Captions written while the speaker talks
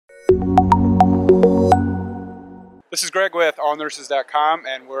This is Greg with allnurses.com,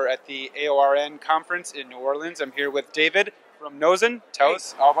 and we're at the AORN conference in New Orleans. I'm here with David from Nozin. Tell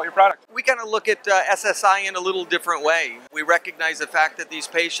us all about your product. We kind of look at SSI in a little different way. We recognize the fact that these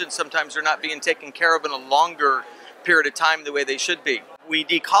patients sometimes are not being taken care of in a longer period of time the way they should be. We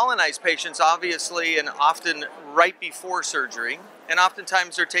decolonize patients obviously and often right before surgery, and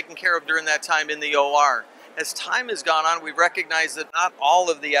oftentimes they're taken care of during that time in the OR. As time has gone on, we've recognized that not all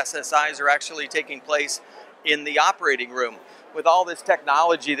of the SSIs are actually taking place in the operating room. With all this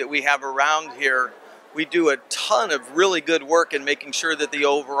technology that we have around here, we do a ton of really good work in making sure that the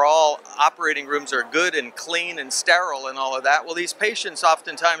overall operating rooms are good and clean and sterile and all of that. Well, these patients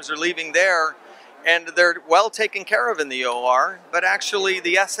oftentimes are leaving there and they're well taken care of in the OR, but actually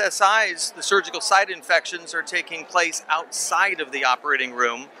the SSIs, the surgical site infections, are taking place outside of the operating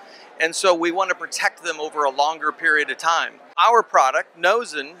room. And so we want to protect them over a longer period of time. Our product,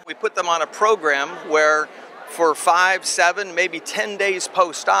 Nozin, we put them on a program where for 5, 7, maybe 10 days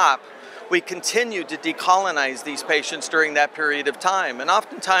post-op, we continue to decolonize these patients during that period of time. And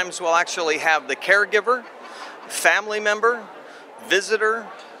oftentimes we'll actually have the caregiver, family member, visitor,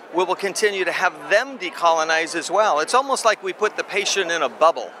 we will continue to have them decolonize as well. It's almost like we put the patient in a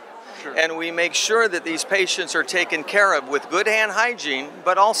bubble. Sure. And we make sure that these patients are taken care of with good hand hygiene,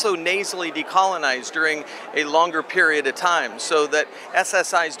 but also nasally decolonized during a longer period of time so that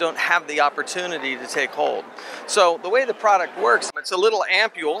SSIs don't have the opportunity to take hold. So the way the product works, it's a little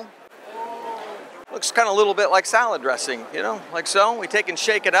ampule. Looks kind of a little bit like salad dressing, you know, like so. We take and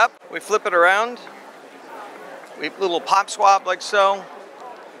shake it up, we flip it around, we little pop swab like so,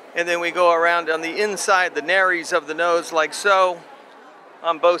 and then we go around on the inside, the nares of the nose like so,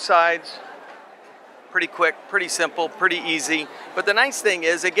 on both sides. Pretty quick, pretty simple, pretty easy. But the nice thing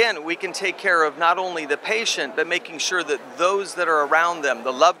is, again, we can take care of not only the patient, but making sure that those that are around them,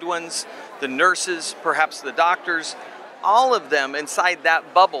 the loved ones, the nurses, perhaps the doctors, all of them inside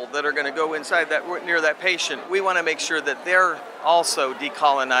that bubble that are going to go inside that near that patient, we want to make sure that they're also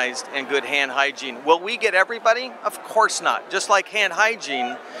decolonized and good hand hygiene. Will we get everybody? Of course not. Just like hand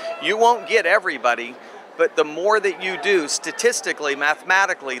hygiene, you won't get everybody. But the more that you do, statistically,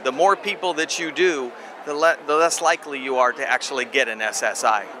 mathematically, the more people that you do, the less likely you are to actually get an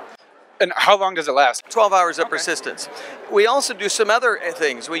SSI. And how long does it last? 12 hours of persistence. We also do some other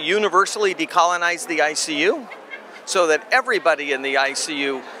things. We universally decolonize the ICU so that everybody in the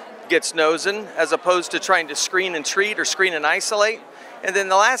ICU gets Nozin as opposed to trying to screen and treat or screen and isolate. And then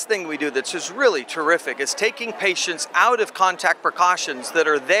the last thing we do that's just really terrific is taking patients out of contact precautions that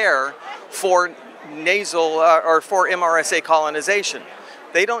are there for nasal or for MRSA colonization.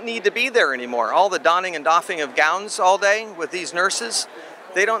 They don't need to be there anymore. All the donning and doffing of gowns all day with these nurses,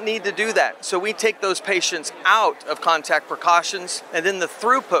 they don't need to do that. So we take those patients out of contact precautions, and then the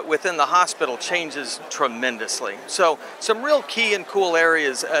throughput within the hospital changes tremendously. So some real key and cool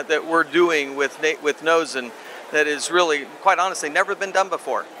areas that we're doing with Nozin that is really, quite honestly, never been done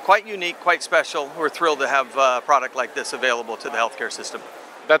before. Quite unique, quite special. We're thrilled to have a product like this available to the healthcare system.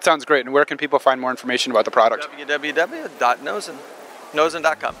 That sounds great. And where can people find more information about the product?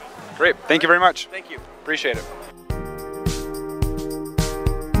 www.nozin.com. Great. Thank you very much. Thank you. Appreciate it.